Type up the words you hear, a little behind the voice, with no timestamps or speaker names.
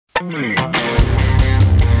Welcome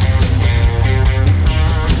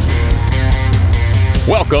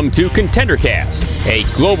to ContenderCast, a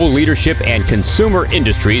global leadership and consumer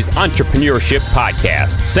industries entrepreneurship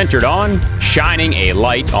podcast centered on shining a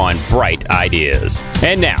light on bright ideas.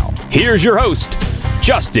 And now, here's your host,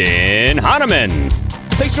 Justin Hahnemann.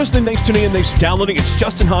 Thanks for listening, thanks for tuning in, thanks for downloading. It's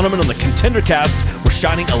Justin Hahnemann on the ContenderCast. We're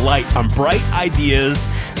shining a light on bright ideas.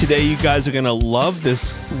 Today, you guys are going to love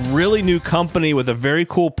this really new company with a very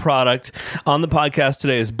cool product. On the podcast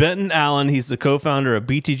today is Benton Allen. He's the co-founder of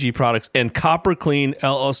BTG Products and Copper Clean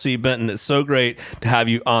LLC. Benton, it's so great to have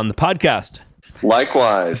you on the podcast.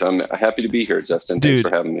 Likewise. I'm happy to be here, Justin. Dude, thanks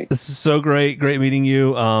for having me. This is so great. Great meeting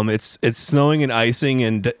you. It's snowing and icing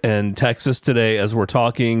in Texas today as we're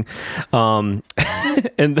talking. And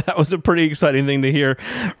that was a pretty exciting thing to hear,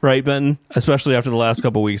 right, Ben? Especially after the last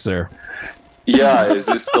couple of weeks there. Yeah, as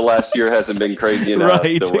if the last year hasn't been crazy enough.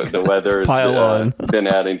 Right. The weather has been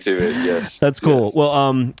adding to it, yes. That's cool. Yes.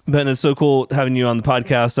 Well, Ben, it's so cool having you on the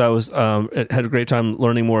podcast. I was had a great time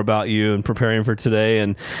learning more about you and preparing for today.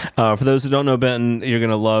 And for those who don't know Benton, you're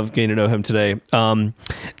going to love getting to know him today.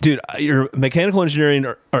 Dude, you're mechanical engineering,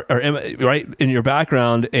 or right, in your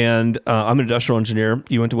background, and I'm an industrial engineer.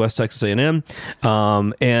 You went to West Texas A&M,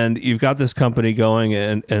 and you've got this company going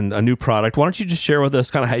and a new product. Why don't you just share with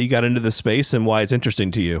us kind of how you got into this space and why it's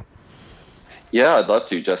interesting to you? Yeah, I'd love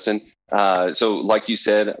to, Justin. So like you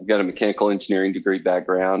said, I've got a mechanical engineering degree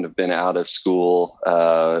background. I've been out of school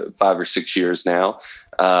 5 or 6 years now.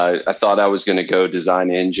 I thought I was going to go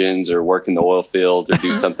design engines or work in the oil field or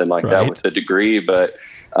do something like Right. that with a degree. But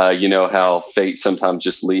you know how fate sometimes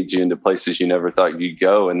just leads you into places you never thought you'd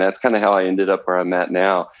go. And that's kind of how I ended up where I'm at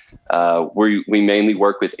now. We mainly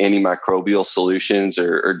work with antimicrobial solutions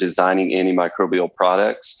or designing antimicrobial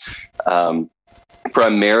products.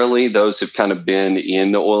 Primarily, those have kind of been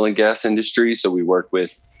in the oil and gas industry. So we work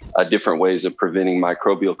with different ways of preventing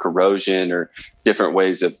microbial corrosion or different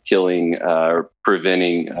ways of killing or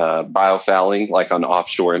preventing biofouling, like on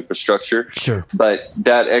offshore infrastructure. Sure. But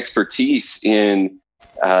that expertise in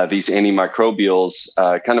these antimicrobials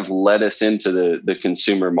kind of led us into the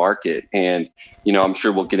consumer market. And, you know, I'm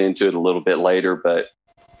sure we'll get into it a little bit later, but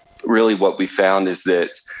really what we found is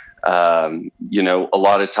that, you know, a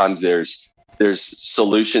lot of times there's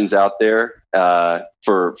solutions out there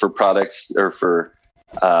for products or for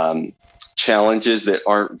challenges that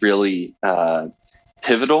aren't really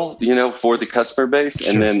pivotal, you know, for the customer base.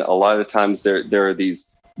 Sure. And then a lot of times there are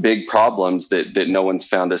these big problems that no one's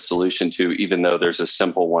found a solution to, even though there's a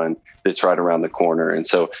simple one that's right around the corner. And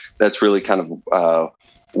so that's really kind of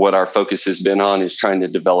what our focus has been on, is trying to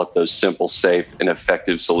develop those simple, safe, and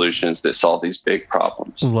effective solutions that solve these big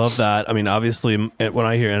problems. Love that. I mean, obviously, when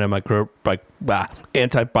I hear antimicrobial,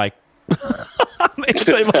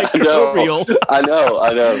 I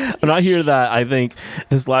know. When I hear that, I think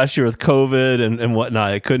this last year with COVID and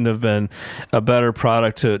whatnot, it couldn't have been a better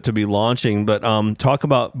product to be launching. But talk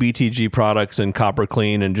about BTG Products and Copper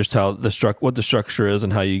Clean and just how what the structure is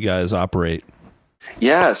and how you guys operate.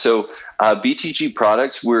 Yeah, so BTG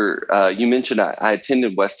Products, you mentioned I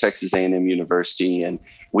attended West Texas A&M University, and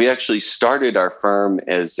we actually started our firm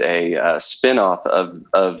as a spinoff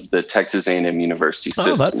of the Texas A&M University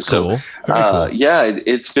system. Oh, that's cool. So, cool. Yeah,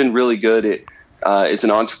 it's been really good. As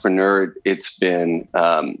an entrepreneur, it's been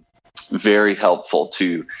very helpful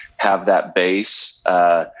to have that base.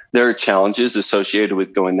 There are challenges associated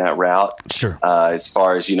with going that route. Sure. As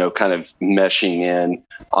far as, you know, kind of meshing in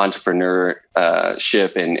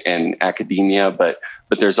entrepreneurship and academia, but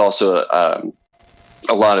there's also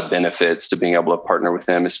a lot of benefits to being able to partner with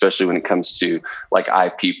them, especially when it comes to like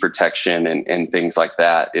IP protection and things like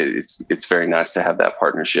that. It's very nice to have that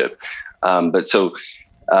partnership. But so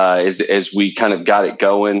as we kind of got it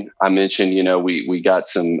going, I mentioned, you know, we got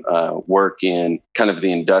some work in kind of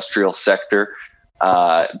the industrial sector.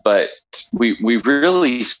 But we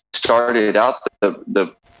really started out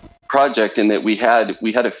the project in that we had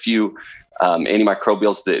a few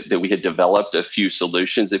antimicrobials that we had developed, a few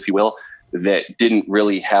solutions, if you will, that didn't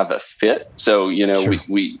really have a fit. So, you know, Sure.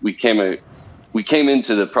 we came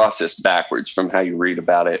into the process backwards from how you read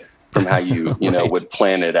about it, from how you know, Right. would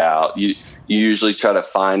plan it out. You usually try to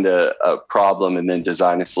find a problem and then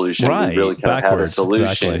design a solution. Right. We really kind of had a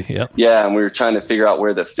solution. Exactly. Yep. Yeah. And we were trying to figure out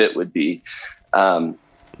where the fit would be. So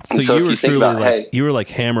you were truly you were like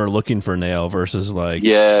hammer looking for nail versus like.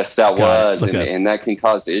 Yes, that was, Okay. and that can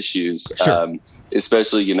cause issues, Sure.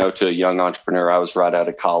 especially, you know, to a young entrepreneur. I was right out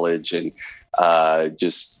of college, and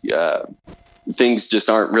things just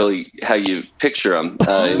aren't really how you picture them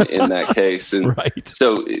in that case. And Right.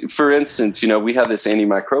 so, for instance, you know, we have this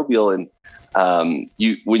antimicrobial, and when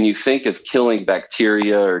you think of killing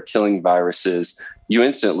bacteria or killing viruses, you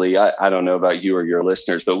instantly, I don't know about you or your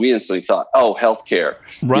listeners, but we instantly thought, oh, healthcare.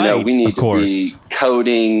 Right, we need of course. to be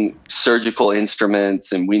coding surgical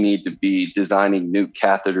instruments, and we need to be designing new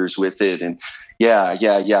catheters with it. And yeah,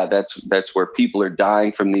 that's where people are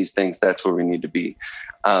dying from these things. That's where we need to be.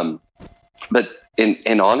 But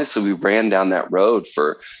honestly, we ran down that road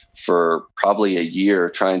for probably a year,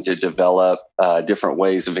 trying to develop different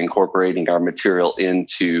ways of incorporating our material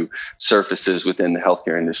into surfaces within the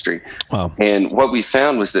healthcare industry. Wow. And what we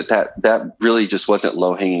found was that really just wasn't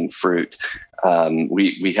low-hanging fruit.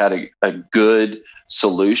 We had a good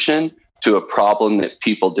solution to a problem that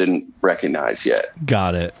people didn't recognize yet.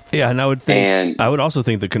 Got it. Yeah, and I would also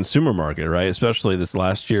think the consumer market, right? Especially this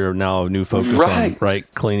last year, now a new focus on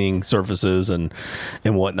cleaning surfaces and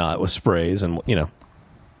whatnot with sprays and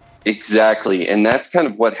Exactly. And that's kind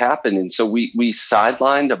of what happened. And so we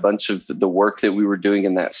sidelined a bunch of the work that we were doing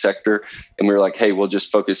in that sector. And we were like, hey, we'll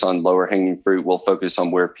just focus on lower hanging fruit. We'll focus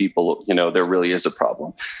on where people, there really is a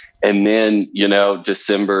problem. And then,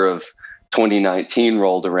 December of 2019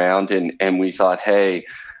 rolled around and we thought, hey,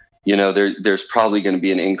 there's probably going to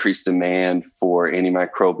be an increased demand for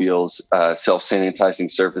antimicrobials.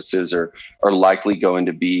 Self-sanitizing surfaces are likely going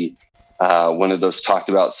to be one of those talked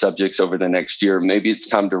about subjects over the next year. Maybe it's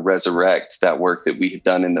time to resurrect that work that we have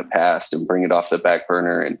done in the past and bring it off the back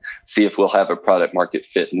burner and see if we'll have a product market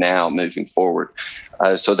fit now moving forward.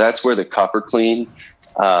 So that's where the Copper Clean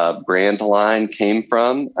brand line came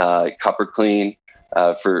from. Copper Clean,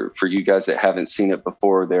 for you guys that haven't seen it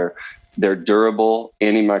before, they're durable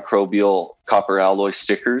antimicrobial copper alloy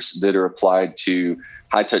stickers that are applied to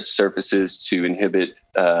high-touch surfaces to inhibit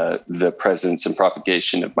the presence and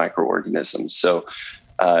propagation of microorganisms. So,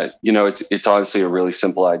 it's honestly a really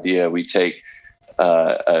simple idea. We take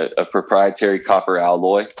a proprietary copper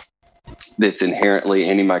alloy that's inherently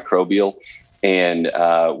antimicrobial, and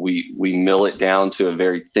we mill it down to a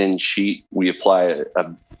very thin sheet. We apply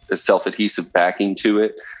a self-adhesive backing to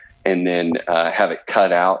it, and then have it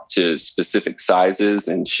cut out to specific sizes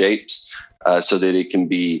and shapes so that it can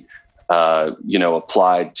be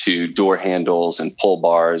applied to door handles and pull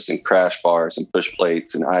bars and crash bars and push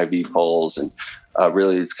plates and IV poles. And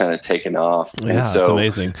really it's kind of taken off. Yeah, so, it's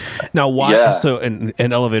amazing. Now, why? Yeah. So, and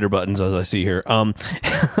elevator buttons, as I see here,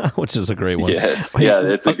 which is a great one. Yes. Yeah,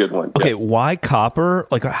 it's a good one. Okay. Yeah. Why copper?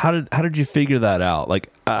 Like, how did you figure that out? Like,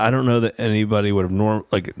 I don't know that anybody would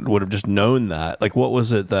have just known that. Like, what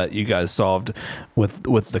was it that you guys solved with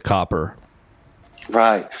the copper?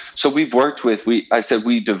 Right. So we've worked with, we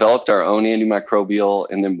developed our own antimicrobial,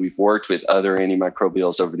 and then we've worked with other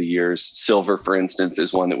antimicrobials over the years. Silver, for instance,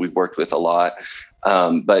 is one that we've worked with a lot.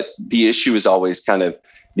 But the issue is always kind of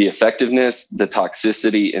the effectiveness, the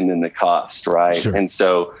toxicity, and then the cost, right? Sure. And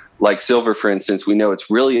so like silver, for instance, we know it's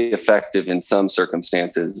really effective in some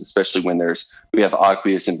circumstances, especially when we have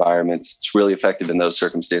aqueous environments. It's really effective in those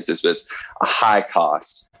circumstances, but it's a high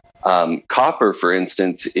cost. Copper, for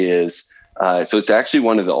instance, is so it's actually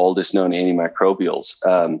one of the oldest known antimicrobials.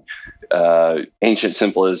 Ancient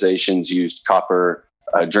civilizations used copper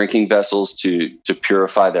drinking vessels to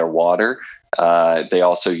purify their water. They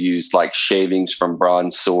also used like shavings from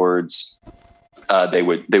bronze swords. They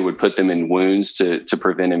would put them in wounds to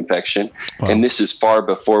prevent infection. Wow. And this is far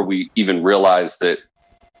before we even realized that,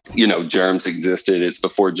 germs existed. It's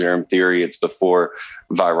before germ theory. It's before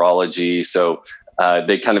virology. So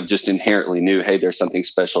they kind of just inherently knew, hey, there's something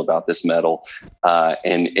special about this metal.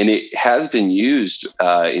 And it has been used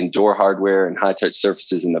in door hardware and high-touch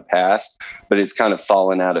surfaces in the past, but it's kind of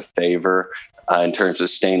fallen out of favor in terms of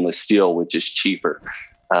stainless steel, which is cheaper.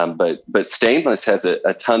 But stainless has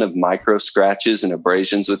a ton of micro scratches and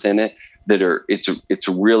abrasions within it that it's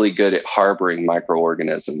really good at harboring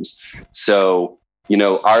microorganisms. So,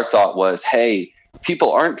 our thought was, hey,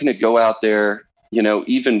 people aren't going to go out there,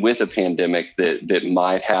 even with a pandemic that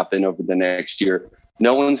might happen over the next year,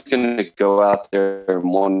 no one's going to go out there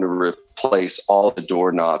and want to replace all the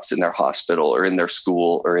doorknobs in their hospital or in their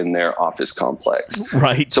school or in their office complex.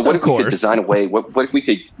 Right. So what if we could design a way, what if we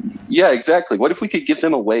could, yeah, exactly. What if we could give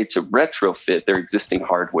them a way to retrofit their existing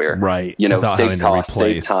hardware? Right. Save costs,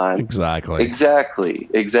 save time.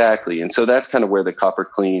 Exactly. And so that's kind of where the Copper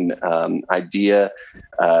Clean idea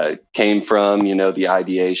came from, the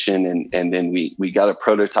ideation. And then we got a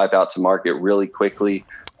prototype out to market really quickly.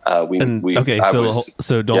 So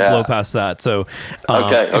don't blow past that. So,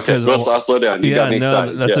 okay. I'll slow down. You got me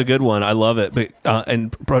excited. That's a good one. I love it.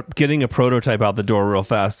 But getting a prototype out the door real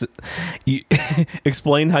fast.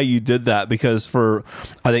 Explain how you did that, because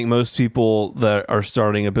I think most people that are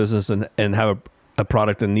starting a business and have a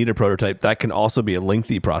product and need a prototype, that can also be a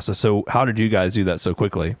lengthy process. So how did you guys do that so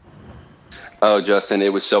quickly? Oh, Justin,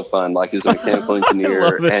 it was so fun. Like, as a mechanical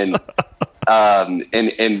engineer,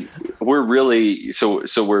 and we're really so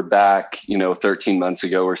we're back, 13 months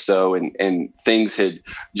ago or so, and things had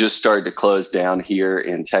just started to close down here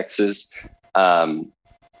in Texas,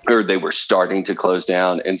 or they were starting to close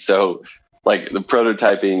down, and so like the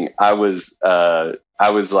prototyping, I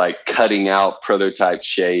was like cutting out prototype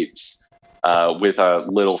shapes with a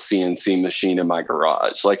little CNC machine in my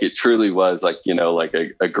garage. Like, it truly was like, like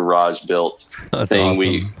a garage built thing. Awesome.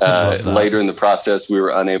 We later in the process, we were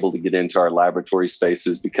unable to get into our laboratory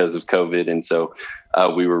spaces because of COVID. And so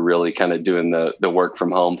we were really kind of doing the work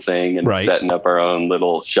from home thing and setting up our own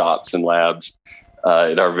little shops and labs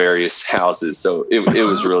at our various houses. So it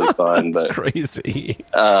was really fun. That's but crazy.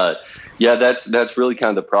 Yeah, that's really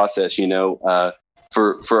kind of the process,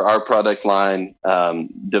 For our product line,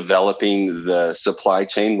 developing the supply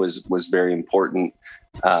chain was very important,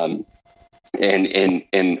 and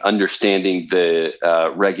understanding the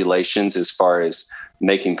regulations as far as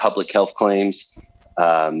making public health claims.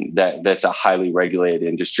 That's a highly regulated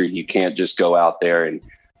industry. You can't just go out there and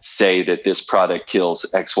say that this product kills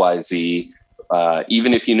XYZ,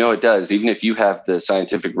 even if it does. Even if you have the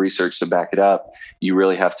scientific research to back it up, you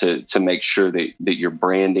really have to make sure that your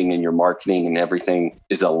branding and your marketing and everything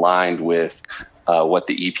is aligned with what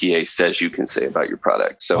the EPA says you can say about your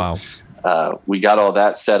product. So we got all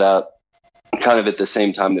that set up kind of at the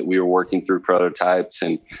same time that we were working through prototypes,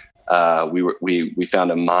 and we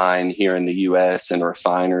found a mine here in the U.S. and a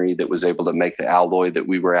refinery that was able to make the alloy that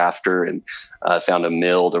we were after, and found a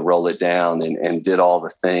mill to roll it down, and did all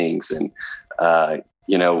the things, and got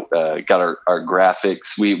our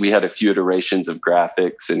graphics. We had a few iterations of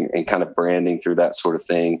graphics and kind of branding through that sort of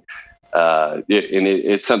thing.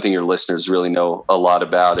 It's something your listeners really know a lot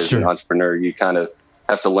about. As an entrepreneur, you kind of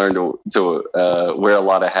have to learn to wear a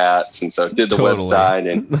lot of hats. And so did the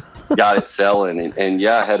website and got it selling. And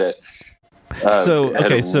I had a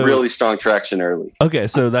really strong traction early. Okay,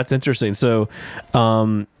 so that's interesting. So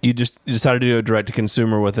you decided to do a direct to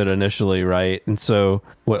consumer with it initially, right? And so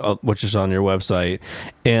which is on your website,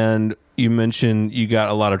 and you mentioned you got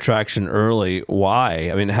a lot of traction early. Why?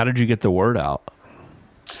 I mean, how did you get the word out?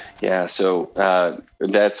 Yeah, so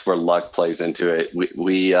that's where luck plays into it.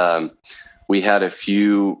 We had a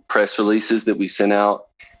few press releases that we sent out,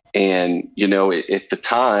 and at the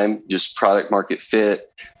time, just product market fit.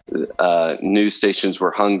 News stations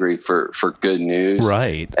were hungry for good news,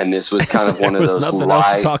 right? And this was kind of one of those nothing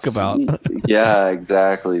lights else to talk about. Yeah,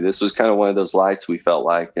 exactly. This was kind of one of those lights, we felt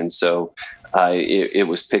like, and so it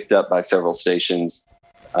was picked up by several stations,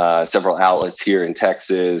 several outlets here in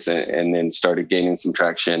Texas, and then started gaining some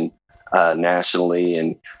traction nationally.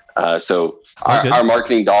 And so our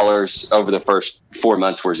marketing dollars over the first 4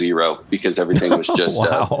 months were zero, because everything was just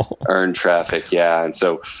earned traffic. Yeah. And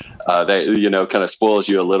so that, kind of spoils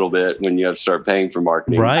you a little bit when you have to start paying for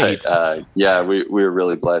marketing. Right. But, we were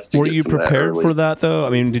really blessed. Were you prepared for that though? I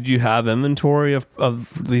mean, did you have inventory of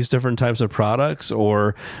these different types of products,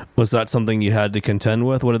 or was that something you had to contend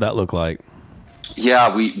with? What did that look like?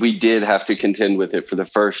 Yeah, we did have to contend with it for the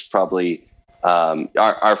first probably.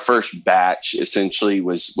 Our first batch essentially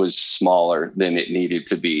was smaller than it needed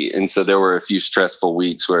to be. And so there were a few stressful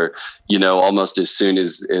weeks where, almost as soon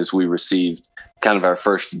as we received kind of our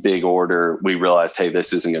first big order, we realized, hey,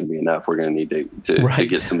 this isn't going to be enough. We're going to need to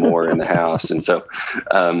get some more in the house. And so,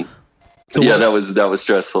 that was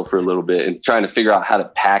stressful for a little bit, and trying to figure out how to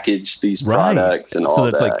package these products and all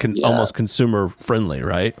that. So that's like almost consumer friendly,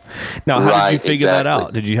 right? Now, how did you figure that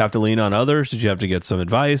out? Did you have to lean on others? Did you have to get some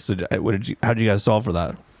advice? How did you guys solve for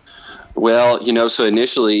that? Well, so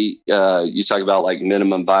initially you talk about like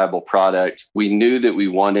minimum viable product. We knew that we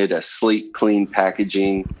wanted a sleek, clean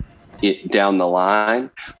packaging down the line,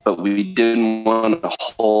 but we didn't want to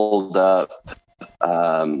hold up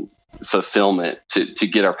fulfillment to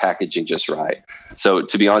get our packaging just right. So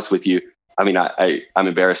to be honest with you, I mean, I'm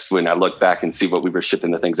embarrassed when I look back and see what we were shipping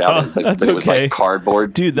the things out in, but it was like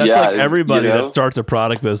cardboard. Dude, that's like everybody that starts a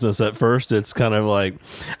product business at first. It's kind of like,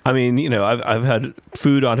 I mean, I've had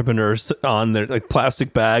food entrepreneurs on their like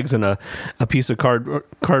plastic bags and a piece of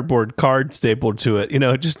cardboard card stapled to it.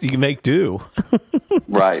 Just you make do.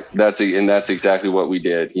 Right. That's exactly what we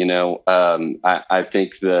did. I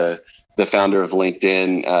think the founder of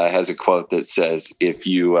LinkedIn has a quote that says, if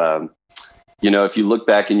you look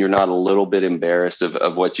back and you're not a little bit embarrassed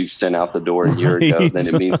of what you've sent out the door a year ago, then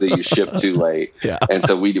it means that you shipped too late. Yeah. And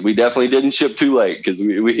so we definitely didn't ship too late, because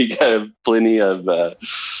we got plenty of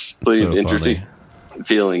interesting. Funny.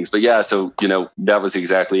 feelings. But yeah, so, that was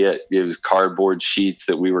exactly it. It was cardboard sheets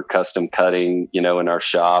that we were custom cutting, in our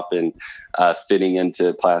shop and fitting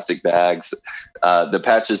into plastic bags. The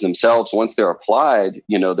patches themselves, once they're applied,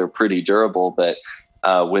 they're pretty durable, but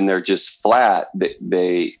when they're just flat,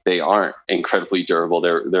 they aren't incredibly durable.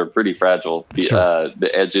 They're pretty fragile. Sure. The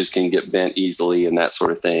edges can get bent easily and that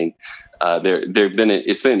sort of thing.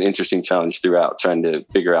 It's been an interesting challenge throughout trying to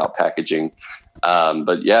figure out packaging.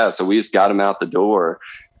 But yeah, so we just got them out the door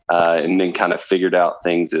and then kind of figured out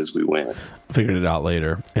things as we went. Figured it out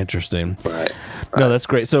later. Interesting. Right. No, that's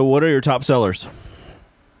great. So what are your top sellers?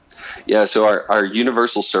 Yeah, so our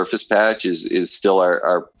universal surface patch is still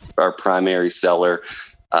our primary seller.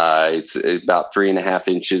 It's about 3.5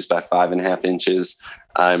 inches by 5.5 inches.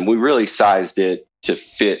 We really sized it to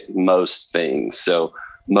fit most things. So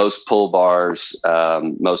most pull bars,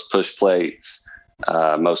 most push plates,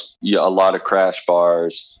 a lot of crash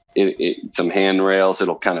bars, some handrails.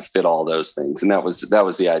 It'll kind of fit all those things, and that was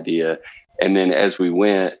the idea. And then as we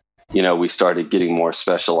went, we started getting more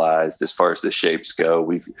specialized as far as the shapes go.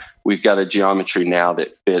 We've got a geometry now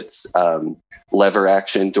that fits lever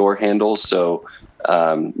action door handles. So,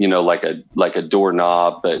 like a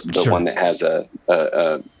doorknob, but the Sure. one that has a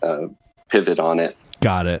pivot on it.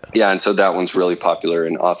 Got it. Yeah, and so that one's really popular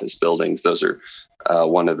in office buildings. Those are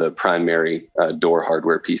one of the primary door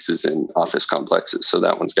hardware pieces in office complexes. So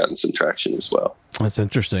that one's gotten some traction as well. That's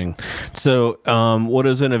interesting. So what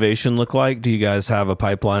does innovation look like? Do you guys have a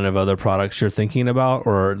pipeline of other products you're thinking about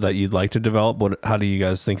or that you'd like to develop? How do you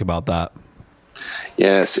guys think about that?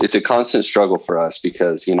 Yes, it's a constant struggle for us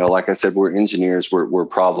because, like I said, we're engineers, we're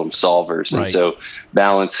problem solvers. Right. And so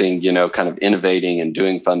balancing, kind of innovating and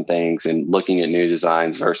doing fun things and looking at new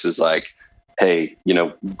designs versus like, hey,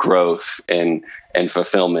 growth and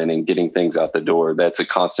fulfillment and getting things out the door. That's a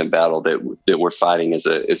constant battle that we're fighting as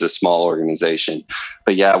a small organization.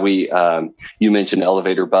 But yeah, you mentioned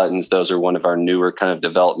elevator buttons. Those are one of our newer kind of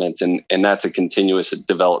developments, and that's a continuous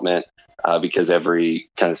development because every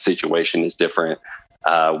kind of situation is different.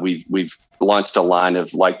 We've launched a line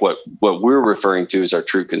of like what we're referring to as our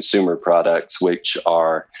true consumer products, which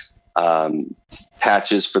are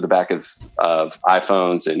patches for the back of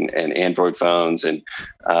iPhones and Android phones. And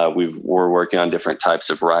we're working on different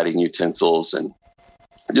types of writing utensils and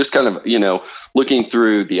just kind of, looking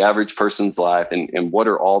through the average person's life and what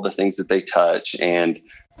are all the things that they touch and,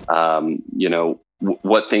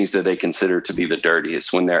 what things do they consider to be the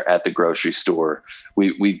dirtiest when they're at the grocery store.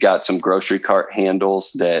 We've got some grocery cart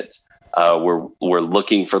handles that we're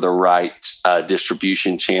looking for the right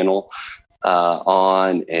distribution channel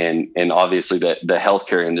on, and obviously the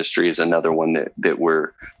healthcare industry is another one that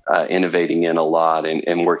we're innovating in a lot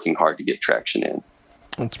and working hard to get traction in.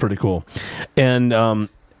 That's pretty cool. And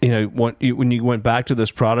when you went back to this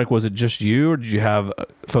product, was it just you, or did you have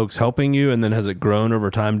folks helping you? And then has it grown over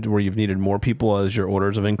time to where you've needed more people as your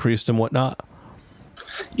orders have increased and whatnot?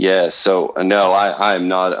 Yeah. So no, I am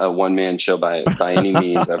not a one-man show by any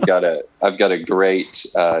means. I've got a great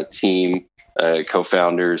team,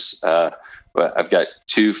 co-founders. I've got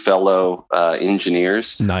 2 fellow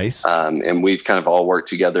engineers. Nice. And we've kind of all worked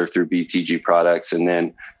together through BTG Products. And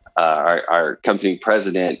then our company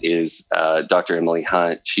president is Dr. Emily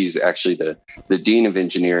Hunt. She's actually the dean of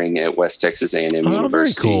engineering at West Texas A&M University.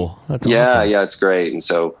 Very cool. That's yeah, awesome. Yeah, it's great. And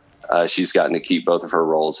so she's gotten to keep both of her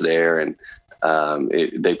roles there, and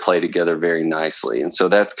they play together very nicely. And so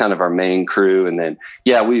that's kind of our main crew. And then,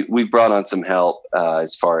 yeah, we've brought on some help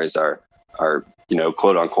as far as our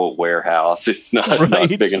quote unquote warehouse. It's not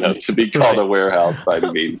big enough to be called a warehouse by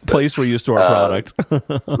any means. Place where you store product.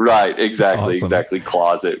 Right. Exactly. Awesome. Exactly.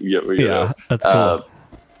 Closet. Yeah, that's cool.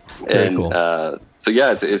 And cool. So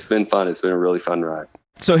yeah, it's been fun. It's been a really fun ride.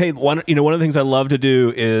 So, hey, one of the things I love to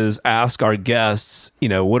do is ask our guests,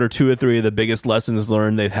 what are 2 or 3 of the biggest lessons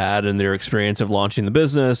learned they've had in their experience of launching the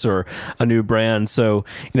business or a new brand. So,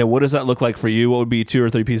 what does that look like for you? What would be 2 or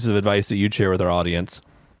 3 pieces of advice that you'd share with our audience?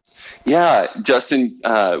 Yeah, Justin,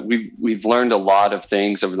 we've learned a lot of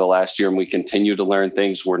things over the last year, and we continue to learn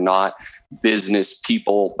things. We're not business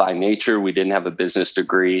people by nature. We didn't have a business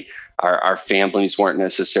degree. Our families weren't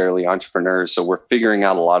necessarily entrepreneurs, so we're figuring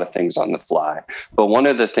out a lot of things on the fly. But one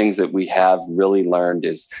of the things that we have really learned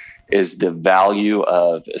is the value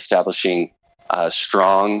of establishing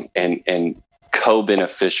strong and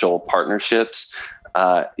co-beneficial partnerships.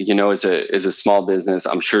 As a small business,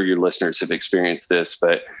 I'm sure your listeners have experienced this,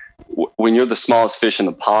 but when you're the smallest fish in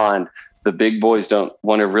the pond, the big boys don't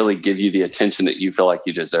want to really give you the attention that you feel like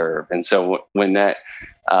you deserve. And so when that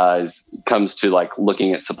comes to like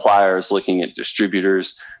looking at suppliers, looking at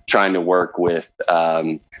distributors, trying to work with,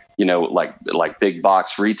 like big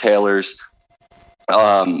box retailers,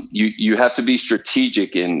 you have to be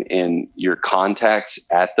strategic in your contacts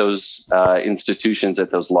at those institutions,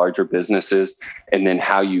 at those larger businesses, and then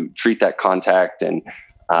how you treat that contact and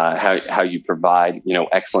how you provide,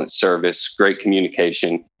 excellent service, great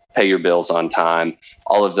communication, pay your bills on time.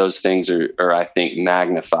 All of those things are I think,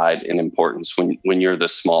 magnified in importance when you're the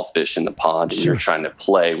small fish in the pond and you're trying to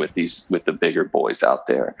play with the bigger boys out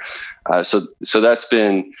there. So that's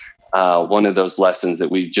been one of those lessons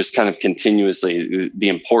that we've just kind of continuously, the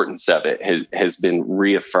importance of it has been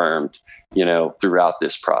reaffirmed, throughout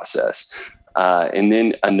this process. And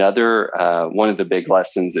then another one of the big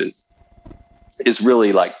lessons is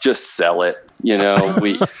really like, just sell it.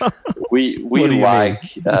 We like,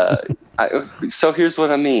 so here's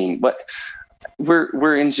what I mean.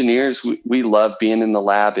 We're engineers. We love being in the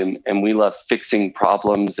lab and we love fixing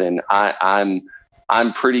problems. And I'm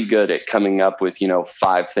pretty good at coming up with,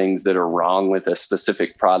 5 things that are wrong with a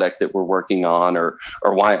specific product that we're working on, or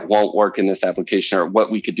why it won't work in this application, or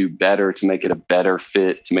what we could do better to make it a better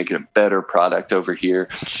fit, to make it a better product over here.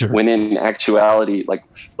 Sure. When in actuality, like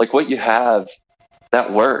what you have,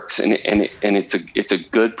 that works, and it's a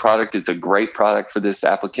good product. It's a great product for this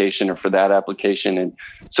application or for that application, and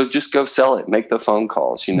so just go sell it. Make the phone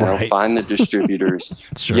calls. Right. Find the distributors.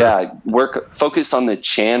 Sure. Yeah, focus on the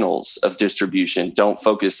channels of distribution. Don't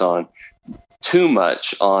focus on too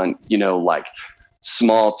much on like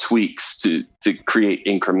small tweaks to create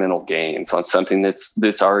incremental gains on something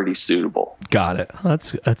that's already suitable. Got it.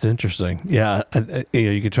 That's interesting. Yeah,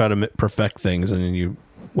 you could try to perfect things, and then you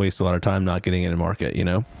waste a lot of time not getting in the market,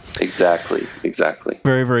 Exactly.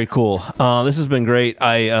 Very, very cool. This has been great.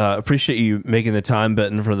 I appreciate you making the time,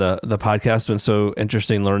 Benton, for the podcast. It's been so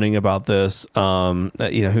interesting learning about this. Who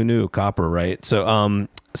knew copper, right? So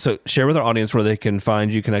share with our audience where they can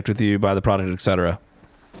find you, connect with you, buy the product, etc.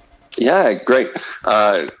 Yeah, great.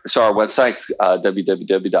 So our website's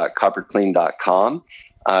www.copperclean.com.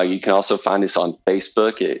 You can also find us on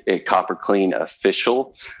Facebook at Copper Clean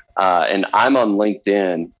Official. And I'm on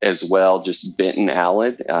LinkedIn as well, just Benton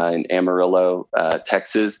Allen in Amarillo,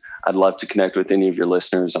 Texas. I'd love to connect with any of your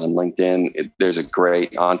listeners on LinkedIn. There's a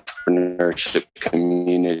great entrepreneurship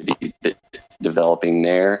community developing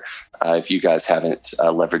there if you guys haven't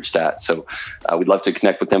leveraged that. So we'd love to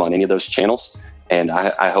connect with them on any of those channels. And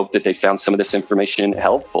I hope that they found some of this information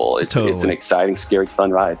helpful. It's an exciting, scary,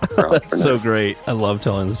 fun ride for entrepreneurs. That's so great. I love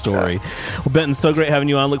telling the story. Well, Benton, so great having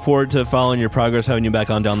you on. Look forward to following your progress, having you back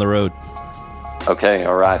on down the road. Okay.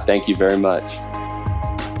 All right. Thank you very much.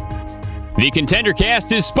 The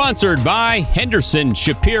ContenderCast is sponsored by Henderson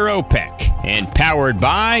Shapiro Peck and powered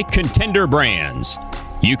by Contender Brands.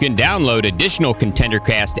 You can download additional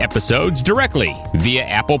ContenderCast episodes directly via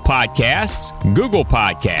Apple Podcasts, Google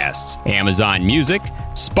Podcasts, Amazon Music,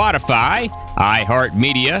 Spotify,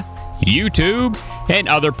 iHeartMedia, YouTube, and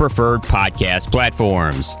other preferred podcast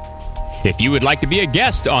platforms. If you would like to be a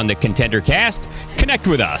guest on the ContenderCast, connect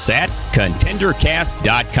with us at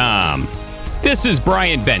contendercast.com. This is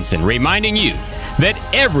Brian Benson reminding you that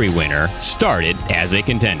every winner started as a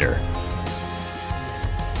contender.